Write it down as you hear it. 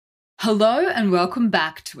Hello and welcome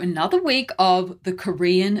back to another week of the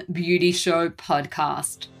Korean Beauty Show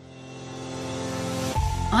podcast.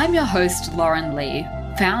 I'm your host, Lauren Lee,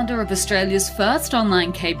 founder of Australia's first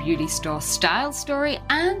online Kbeauty store, Style Story,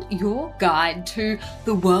 and your guide to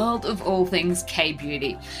the world of all things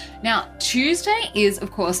Kbeauty. Now, Tuesday is,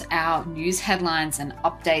 of course, our news headlines and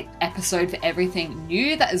update episode for everything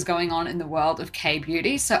new that is going on in the world of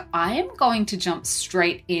Kbeauty. So I am going to jump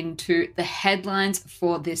straight into the headlines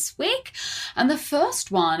for this week. And the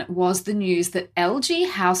first one was the news that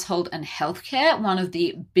LG Household and Healthcare, one of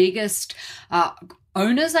the biggest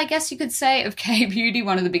owners, I guess you could say, of Kbeauty,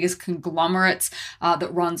 one of the biggest conglomerates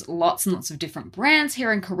that runs lots and lots of different brands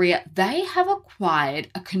here in Korea, they have acquired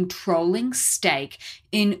a controlling stake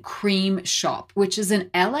in Creme Shop, which is an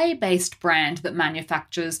LA-based brand that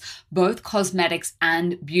manufactures both cosmetics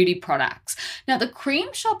and beauty products. Now, the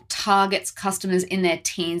Creme Shop targets customers in their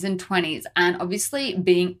teens and 20s, and obviously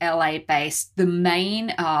being LA-based, the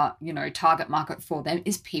main target market for them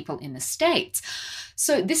is people in the States.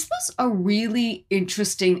 So this was a really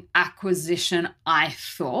interesting acquisition, I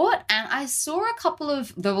thought, and I saw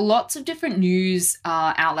there were lots of different news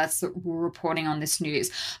outlets that were reporting on this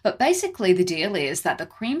news, but basically the deal is that the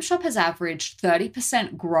Creme Shop has averaged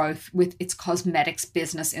 30% growth with its cosmetics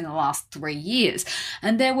business in the last 3 years,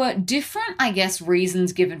 and there were different, I guess,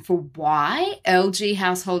 reasons given for why LG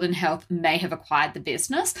Household and Health may have acquired the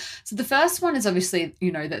business. So the first one is obviously,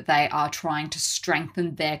 that they are trying to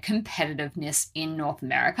strengthen their competitiveness in North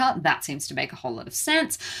America. That seems to make a whole lot of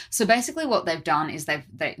sense. So basically what they've done is they've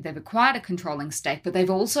acquired a controlling stake, but they've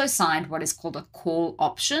also signed what is called a call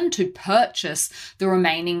option to purchase the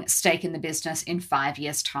remaining stake in the business in 5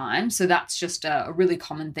 years' time. So that's just a really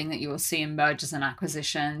common thing that you will see in mergers and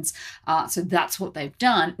acquisitions. So that's what they've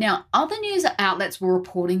done. Now, other news outlets were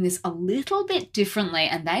reporting this a little bit differently,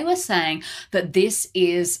 and they were saying that this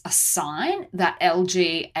is a sign that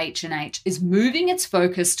LG H&H is moving its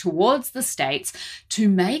focus towards the States to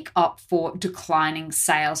make up for declining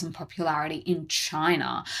sales and popularity in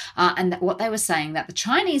China. And what they were saying that the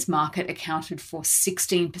Chinese market accounted for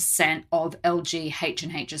 16% of LG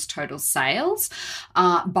H&H's total sales.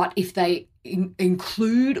 But if they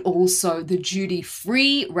include also the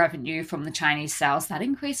duty-free revenue from the Chinese sales, that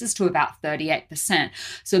increases to about 38%.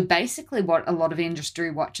 So basically what a lot of industry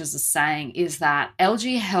watchers are saying is that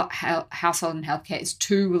LG Household and Healthcare is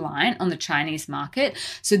too reliant on the Chinese market.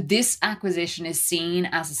 So this acquisition is seen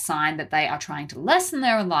as a sign that they are trying to lessen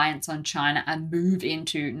their reliance on China and move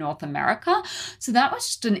into North America. So that was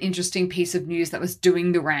just an interesting piece of news that was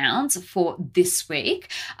doing the rounds for this week.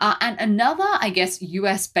 And another, I guess,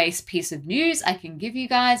 US-based piece of news I can give you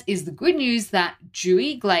guys is the good news that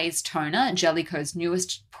Dewy Glaze Toner, Jellicoe's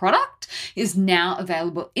newest product, is now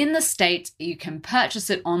available in the States. You can purchase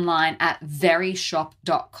it online at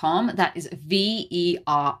veryshop.com. That is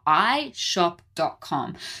VERI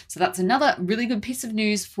shop.com. So that's another really good piece of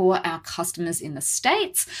news for our customers in the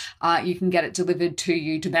States. You can get it delivered to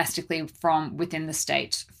you domestically from within the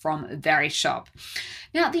state from Veryshop.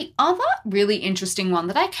 Now, the other really interesting one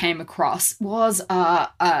that I came across was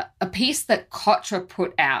a piece that KOTRA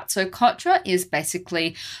put out. So KOTRA is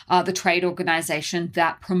basically the trade organization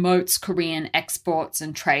that promotes Korean exports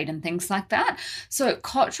and trade and things like that. So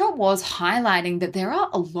KOTRA was highlighting that there are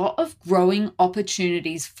a lot of growing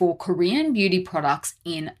opportunities for Korean beauty products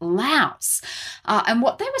in Laos. And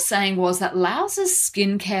what they were saying was that Laos's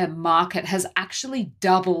skincare market has actually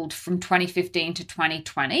doubled from 2015 to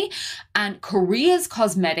 2020, and Korea's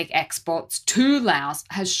cosmetic exports to Laos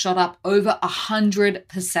has shot up over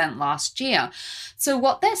 100% last year. So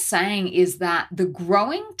what they're saying is that the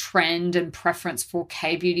growing trend and preference for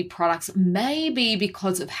Kbeauty products may be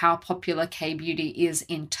because of how popular Kbeauty is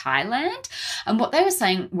in Thailand. And what they were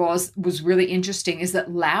saying was really interesting is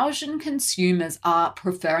that Laotian consumers are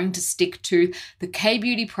preferring to stick to the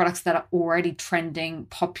Kbeauty products that are already trending,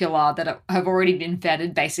 popular, that have already been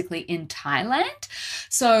vetted basically in Thailand.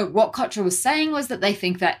 So what KOTRA was saying was that they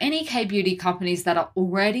think that any Kbeauty companies that are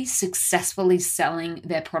already successfully selling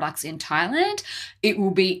their products in Thailand, it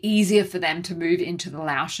will be easier for them to move into the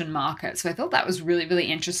Laotian market. So I thought that was really, really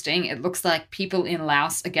interesting. It looks like people in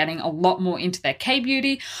Laos are getting a lot more into their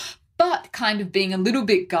Kbeauty, but kind of being a little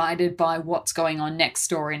bit guided by what's going on next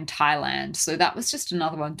door in Thailand. So that was just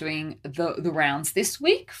another one doing the rounds this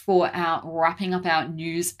week for our wrapping up our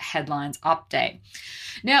news headlines update.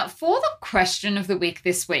 Now, for the question of the week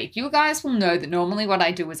this week, you guys will know that normally what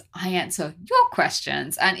I do is I answer your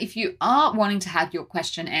questions. And if you are wanting to have your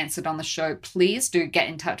question answered on the show, please do get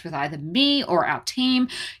in touch with either me or our team.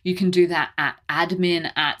 You can do that at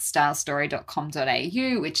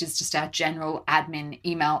admin@stylestory.com.au, which is just our general admin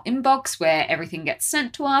email inbox. inbox where everything gets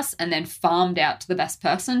sent to us and then farmed out to the best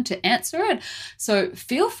person to answer it. So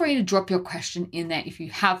feel free to drop your question in there if you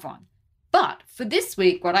have one. But for this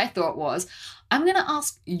week, what I thought was, I'm going to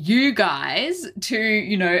ask you guys to,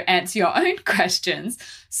 answer your own questions.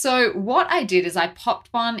 So what I did is I popped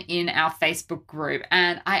one in our Facebook group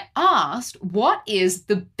and I asked, what is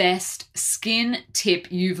the best skin tip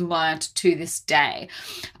you've learned to this day?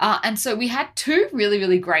 And so we had two really,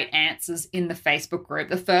 really great answers in the Facebook group.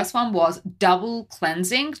 The first one was double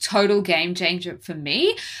cleansing, total game changer for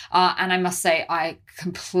me. And I must say, I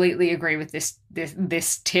completely agree with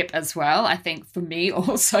this tip as well. I think for me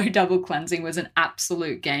also double cleansing was an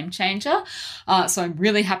absolute game changer. So I'm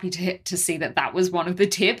really happy to see that was one of the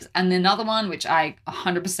tips. And another one, which I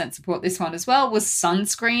 100% support this one as well, was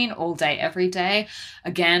sunscreen all day, every day.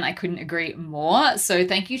 Again, I couldn't agree more. So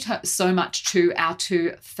thank you so much to our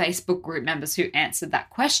two Facebook group members who answered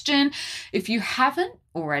that question. If you haven't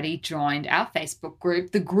already joined our Facebook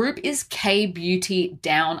group, the group is Kbeauty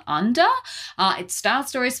Down Under. It's Style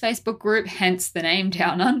Stories Facebook group, hence the name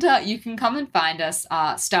Down Under. You can come and find us.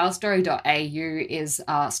 Stylestory.au is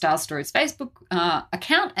Style Stories Facebook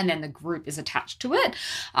account, and then the group is attached to it.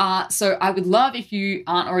 So I would love if you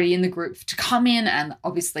aren't already in the group to come in and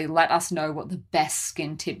obviously let us know what the best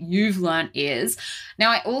skin tip you've learned is.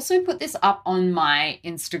 Now, I also put this up on my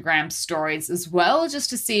Instagram stories as well, just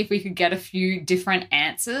to see if we could get a few different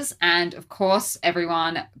answers. And of course,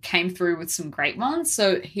 everyone came through with some great ones.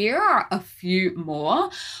 So here are a few more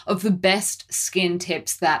of the best skin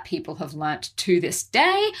tips that people have learnt to this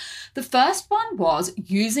day. The first one was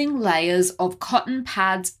using layers of cotton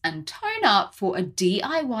pads and toner for a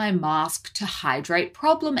DIY mask to hydrate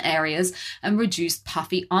problem areas and reduce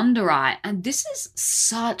puffy under eye. And this is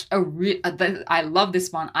such I love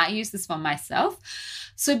this one. I use this one myself.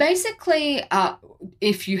 So basically,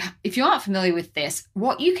 if you aren't familiar with this,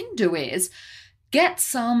 what you can do is get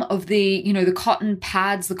some of the, the cotton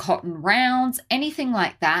pads, the cotton rounds, anything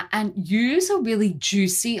like that, and use a really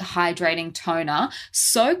juicy hydrating toner,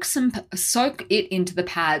 soak it into the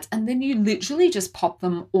pads, and then you literally just pop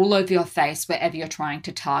them all over your face wherever you're trying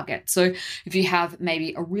to target. So if you have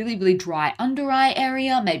maybe a really, really dry under eye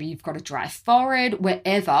area, maybe you've got a dry forehead,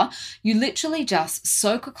 wherever, you literally just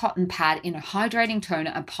soak a cotton pad in a hydrating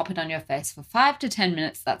toner and pop it on your face for 5 to 10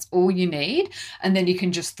 minutes. That's all you need. And then you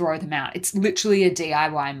can just throw them out. It's literally a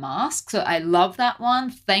DIY mask. So I love that one.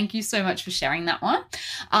 Thank you so much for sharing that one.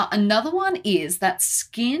 Another one is that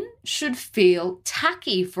skin should feel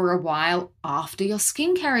tacky for a while after your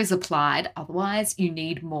skincare is applied. Otherwise, you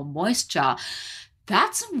need more moisture.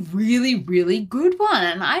 That's a really, really good one.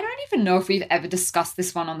 And I don't even know if we've ever discussed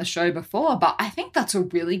this one on the show before, but I think that's a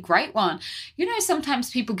really great one. Sometimes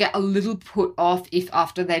people get a little put off if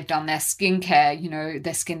after they've done their skincare,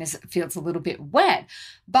 their skin feels a little bit wet.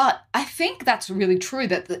 But I think that's really true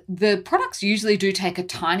that the products usually do take a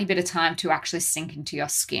tiny bit of time to actually sink into your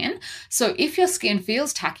skin. So if your skin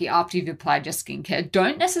feels tacky after you've applied your skincare,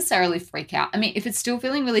 don't necessarily freak out. I mean, if it's still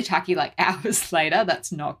feeling really tacky like hours later,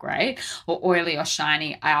 that's not great, or oily or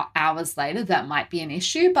shiny hours later, that might be an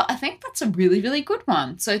issue. But I think that's a really, really good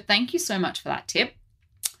one. So thank you so much for that tip.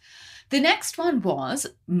 The next one was,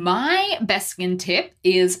 my best skin tip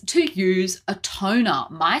is to use a toner.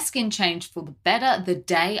 My skin changed for the better the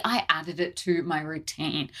day I added it to my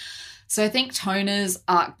routine. So I think toners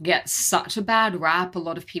get such a bad rap. A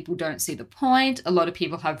lot of people don't see the point. A lot of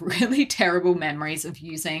people have really terrible memories of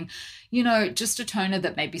using, just a toner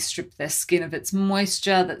that maybe stripped their skin of its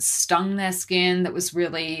moisture, that stung their skin, that was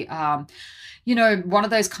really, one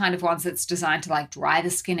of those kind of ones that's designed to dry the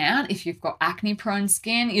skin out if you've got acne prone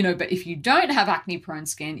skin, but if you don't have acne prone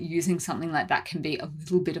skin, using something like that can be a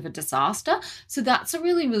little bit of a disaster. So that's a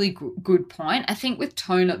really, really good point. I think with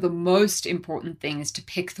toner, the most important thing is to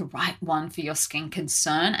pick the right one for your skin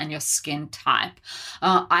concern and your skin type.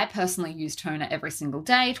 I personally use toner every single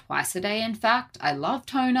day, twice a day. In fact, I love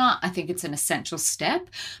toner. I think it's an essential step,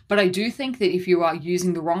 but I do think that if you are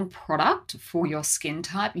using the wrong product for your skin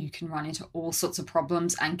type, you can run into all sorts of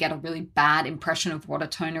problems and get a really bad impression of what a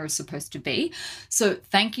toner is supposed to be. So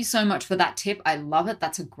thank you so much for that tip. I love it.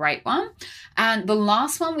 That's a great one. And the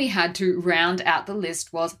last one we had to round out the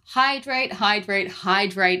list was hydrate, hydrate,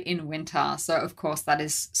 hydrate in winter. So of course that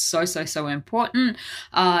is so important,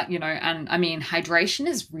 and I mean, hydration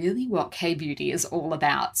is really what Kbeauty is all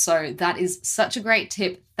about. So that is such a great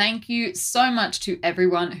tip. Thank you so much to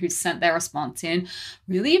everyone who sent their response in.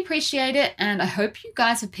 Really appreciate it. And I hope you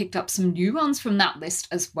guys have picked up some new ones from that list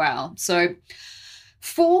as well. So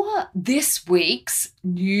for this week's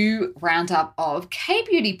new roundup of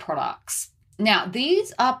Kbeauty products, Now,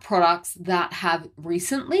 these are products that have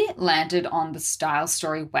recently landed on the Style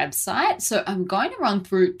Story website. So I'm going to run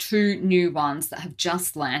through 2 new ones that have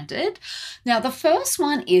just landed. Now, the first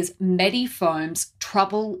one is MEDIFOAM's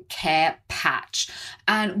Trouble Care Patch.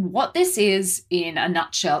 And what this is, in a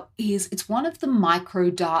nutshell, is it's one of the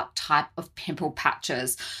micro dart type of pimple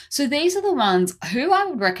patches. So these are the ones who I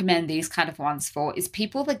would recommend these kind of ones for is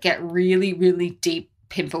people that get really, really deep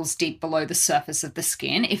pimples deep below the surface of the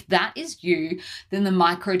skin. If that is you, then the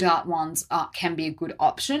micro dart ones can be a good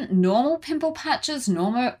option. Normal pimple patches,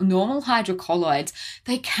 normal hydrocolloids,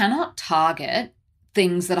 they cannot target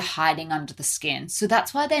things that are hiding under the skin. So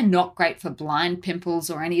that's why they're not great for blind pimples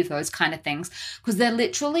or any of those kind of things, because they're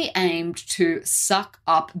literally aimed to suck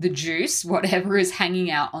up the juice, whatever is hanging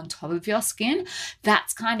out on top of your skin.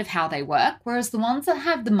 That's kind of how they work. Whereas the ones that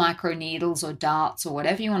have the micro needles or darts or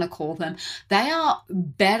whatever you want to call them, they are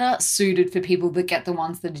better suited for people that get the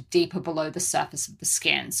ones that are deeper below the surface of the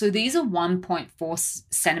skin. So these are 1.4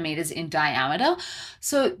 centimeters in diameter.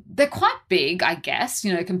 So they're quite big, I guess,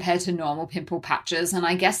 compared to normal pimple patches. And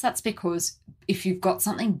I guess that's because if you've got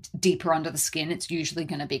something deeper under the skin, it's usually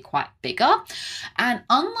going to be quite bigger. And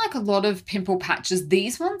unlike a lot of pimple patches,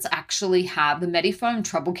 these ones actually have, the MEDIFOAM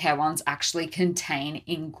Trouble Care ones actually contain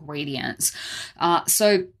ingredients. And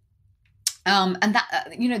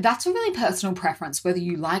that, that's a really personal preference, whether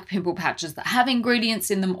you like pimple patches that have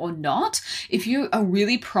ingredients in them or not. If you are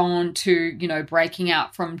really prone to, breaking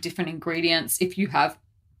out from different ingredients, if you have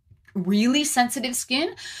really sensitive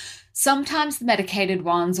skin, sometimes the medicated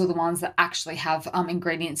ones or the ones that actually have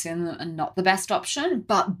ingredients in them are not the best option,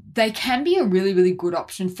 but they can be a really, really good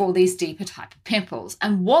option for these deeper type of pimples.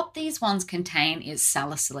 And what these ones contain is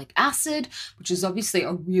salicylic acid, which is obviously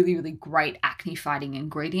a really, really great acne fighting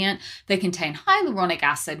ingredient. They contain hyaluronic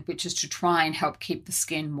acid, which is to try and help keep the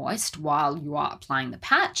skin moist while you are applying the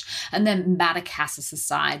patch. And then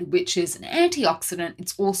madecassoside, which is an antioxidant.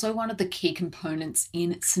 It's also one of the key components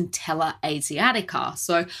in Centella asiatica.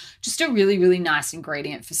 So just a really, really nice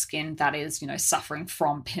ingredient for skin that is, suffering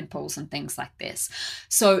from pimples and things like this.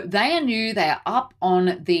 So they are new. They are up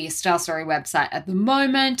on the Style Story website at the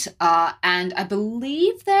moment. And I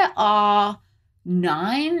believe there are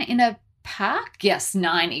 9 in a pack. Yes,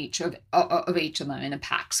 9 each of each of them in a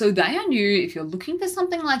pack. So they are new. If you're looking for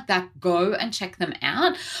something like that, go and check them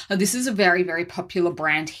out. This is a very, very popular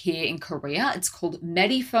brand here in Korea. It's called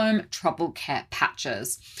MEDIFOAM Trouble Care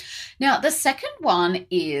Patches. Now, the second one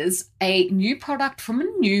is a new product from a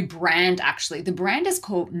new brand, actually. The brand is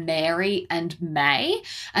called Mary and May,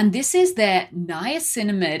 and this is their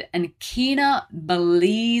Niacinamide and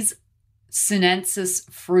Chaenomeles sinensis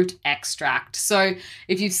fruit extract. So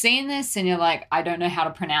if you've seen this and you're like, I don't know how to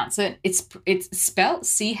pronounce it, it's spelled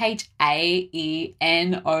Chaenomeles,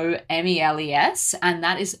 and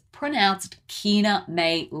that is pronounced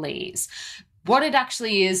Chaenomeles. What it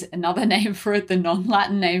actually is, another name for it, the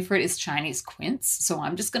non-Latin name for it is Chinese quince. So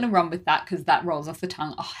I'm just going to run with that because that rolls off the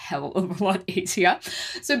tongue a hell of a lot easier.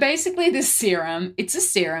 So basically this serum, it's a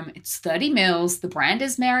serum, it's 30 mils. The brand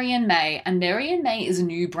is Mary and May, and Mary and May is a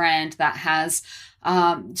new brand that has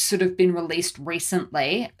sort of been released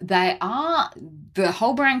recently. The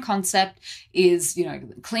whole brand concept is,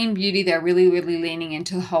 clean beauty. They're really, really leaning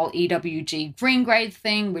into the whole EWG green grade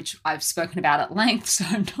thing, which I've spoken about at length, so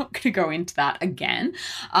I'm not going to go into that again.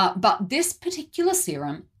 But this particular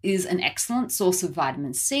serum is an excellent source of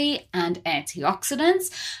vitamin C and antioxidants,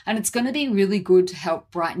 and it's going to be really good to help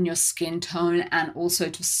brighten your skin tone and also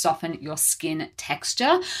to soften your skin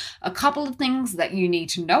texture. A couple of things that you need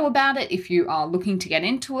to know about it if you are looking to get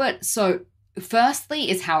into it. So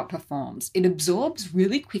firstly is how it performs. It absorbs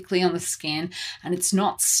really quickly on the skin and it's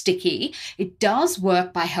not sticky. It does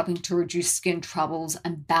work by helping to reduce skin troubles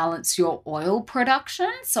and balance your oil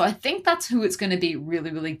production. So I think that's who it's going to be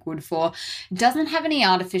really, really good for. It doesn't have any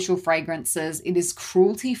artificial fragrances. It is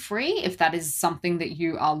cruelty-free if that is something that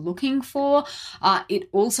you are looking for. It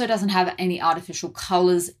also doesn't have any artificial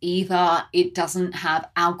colors either. It doesn't have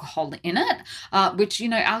alcohol in it, which,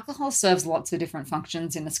 alcohol serves lots of different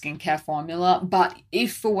functions in a skincare formula. But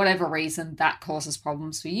if for whatever reason that causes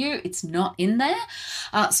problems for you, it's not in there.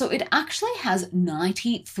 So it actually has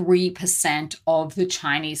 93% of the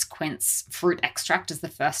Chinese quince fruit extract as the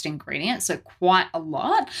first ingredient, so quite a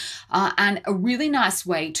lot, and a really nice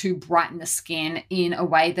way to brighten the skin in a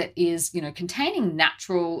way that is, containing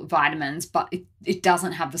natural vitamins, but it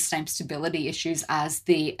doesn't have the same stability issues as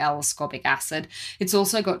the L-ascorbic acid. It's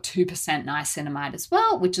also got 2% niacinamide as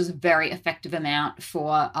well, which is a very effective amount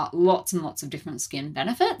for lots and lots lots of different skin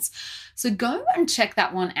benefits. So go and check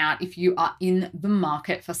that one out if you are in the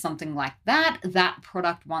market for something like that. That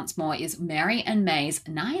product, once more, is Mary and May's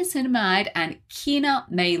Niacinamide and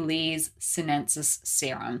Chaenomeles sinensis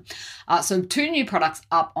serum. So 2 new products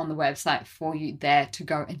up on the website for you there to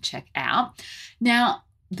go and check out. Now,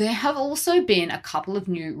 there have also been a couple of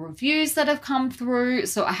new reviews that have come through.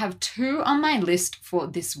 So I have 2 on my list for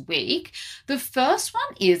this week. The first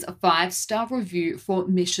one is a 5-star review for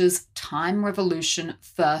Mish's Time Revolution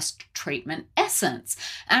First Treatment Essence.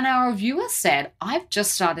 And our reviewer said, I've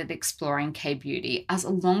just started exploring Kbeauty. As a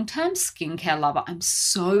long-term skincare lover, I'm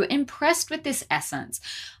so impressed with this essence.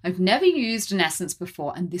 I've never used an essence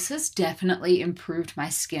before, and this has definitely improved my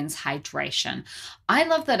skin's hydration. I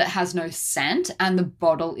love that it has no scent and the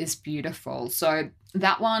bottle is beautiful. So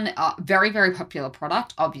that one, very, very popular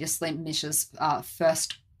product. Obviously, Mish's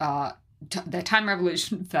their Time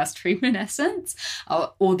Revolution First Treatment Essence,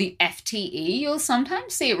 or the FTE. You'll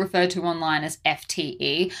sometimes see it referred to online as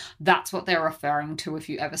FTE. That's what they're referring to if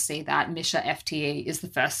you ever see that. Misha FTE is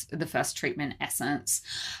the first treatment essence.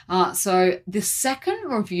 So the second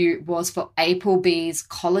review was for Applebee's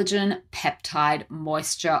Collagen Peptide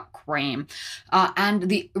Moisture Cream. And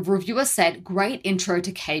the reviewer said, great intro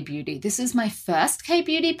to Kbeauty. This is my first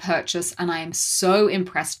Kbeauty purchase, and I am so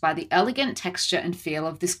impressed by the elegant texture and feel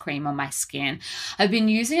of this cream on my skin. I've been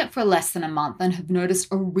using it for less than a month and have noticed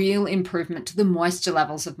a real improvement to the moisture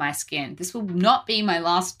levels of my skin. This will not be my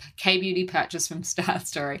last Kbeauty purchase from Style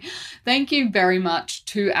Story. Thank you very much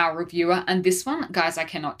to our reviewer. And this one, guys, I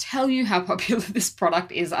cannot tell you how popular this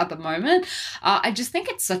product is at the moment. I just think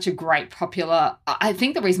it's such a great popular, I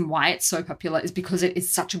think the reason why it's so popular is because it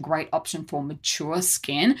is such a great option for mature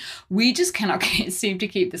skin. We just cannot seem to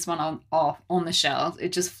keep this one on the shelves.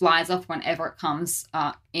 It just flies off whenever it comes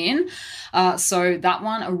in. So that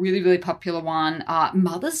one, a really, really popular one.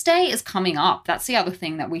 Mother's Day is coming up. That's the other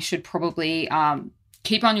thing that we should probably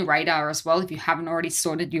keep on your radar as well. If you haven't already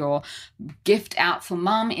sorted your gift out for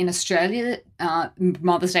mum in Australia,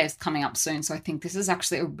 Mother's Day is coming up soon. So I think this is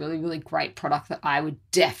actually a really, really great product that I would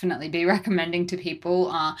definitely be recommending to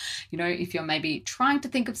people. You know, if you're maybe trying to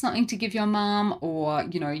think of something to give your mum, or,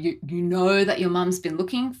 you know that your mum's been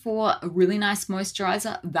looking for a really nice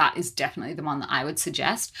moisturizer, that is definitely the one that I would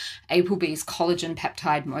suggest. Applebee's Collagen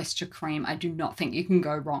Peptide Moisture Cream. I do not think you can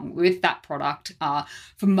go wrong with that product.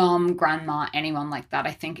 For mum, grandma, anyone like that,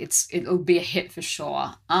 I think it'll be a hit for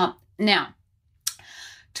sure. Now,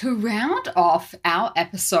 to round off our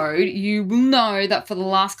episode, you will know that for the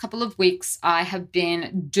last couple of weeks, I have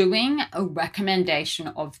been doing a recommendation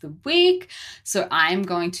of the week. So I'm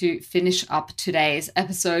going to finish up today's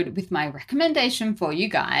episode with my recommendation for you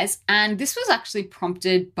guys. And this was actually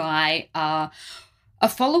prompted by a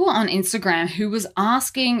follower on Instagram who was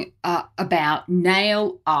asking about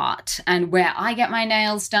nail art and where I get my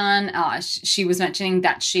nails done. She was mentioning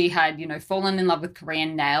that she had, fallen in love with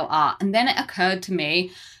Korean nail art. And then it occurred to me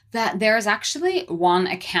that there is actually one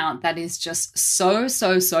account that is just so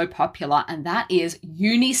popular, and that is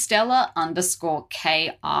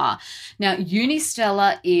Unistella_KR. Now,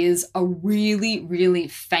 Unistella is a really, really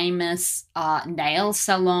famous nail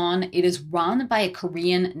salon. It is run by a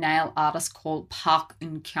Korean nail artist called Park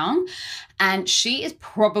Eun-kyung, and she is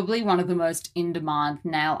probably one of the most in-demand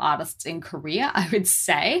nail artists in Korea, I would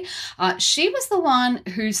say. She was the one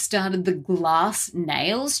who started the glass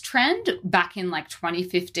nails trend back in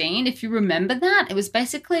 2015. If you remember that, it was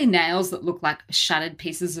basically nails that look like shattered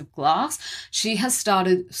pieces of glass. She has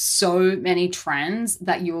started so many trends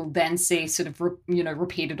that you will then see sort of,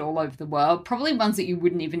 repeated all over the world. Probably ones that you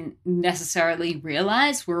wouldn't even necessarily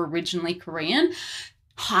realize were originally Korean.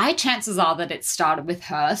 High chances are that it started with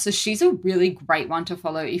her. So she's a really great one to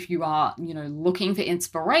follow if you are, looking for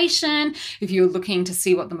inspiration, if you're looking to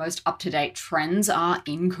see what the most up-to-date trends are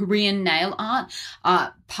in Korean nail art.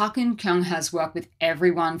 Park Eun-kyung has worked with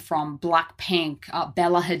everyone from Blackpink,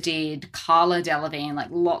 Bella Hadid, Carla Delevingne,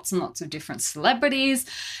 lots and lots of different celebrities.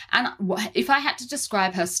 And if I had to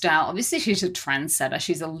describe her style, obviously she's a trendsetter.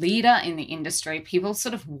 She's a leader in the industry. People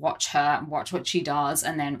sort of watch her, watch what she does,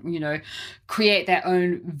 and then, create their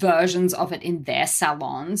own versions of it in their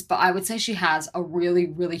salons. But I would say she has a really,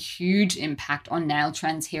 really huge impact on nail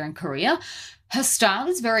trends here in Korea. Her style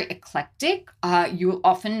is very eclectic. You will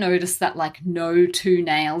often notice that like no two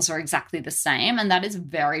nails are exactly the same. And that is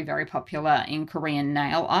very, very popular in Korean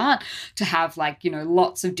nail art, to have like, you know,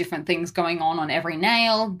 lots of different things going on every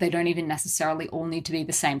nail. They don't even necessarily all need to be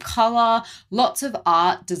the same color. Lots of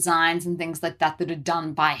art designs and things like that that are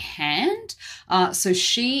done by hand. So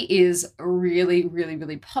she is really, really,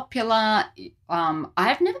 really popular.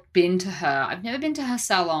 I've never been to her. I've never been to her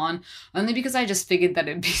salon, only because I just figured that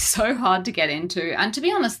it'd be so hard to get into. And to be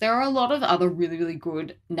honest, there are a lot of other really, really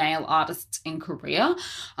good nail artists in Korea.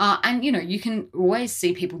 And, you know, you can always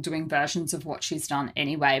see people doing versions of what she's done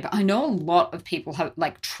anyway. But I know a lot of people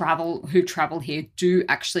who travel here do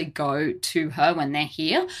actually go to her when they're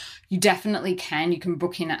here. You definitely can. You can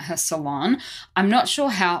book in at her salon. I'm not sure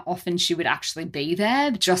how often she would actually be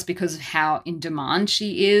there, just because of how in demand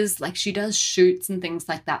she is. Like, she does shoots and things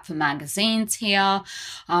like that for magazines here.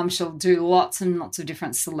 She'll do lots and lots of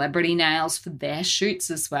different celebrity nails for their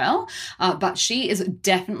shoots as well. But she is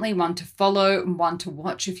definitely one to follow, one to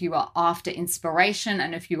watch if you are after inspiration,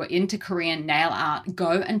 and if you are into Korean nail art,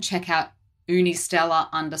 go and check out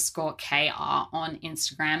Unistella_KR on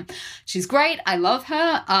Instagram. She's great. I love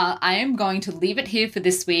her. I am going to leave it here for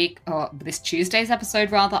this week, or this Tuesday's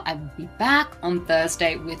episode rather. I will be back on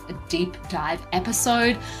Thursday with a deep dive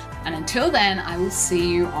episode. And until then, I will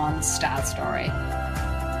see you on Style Story.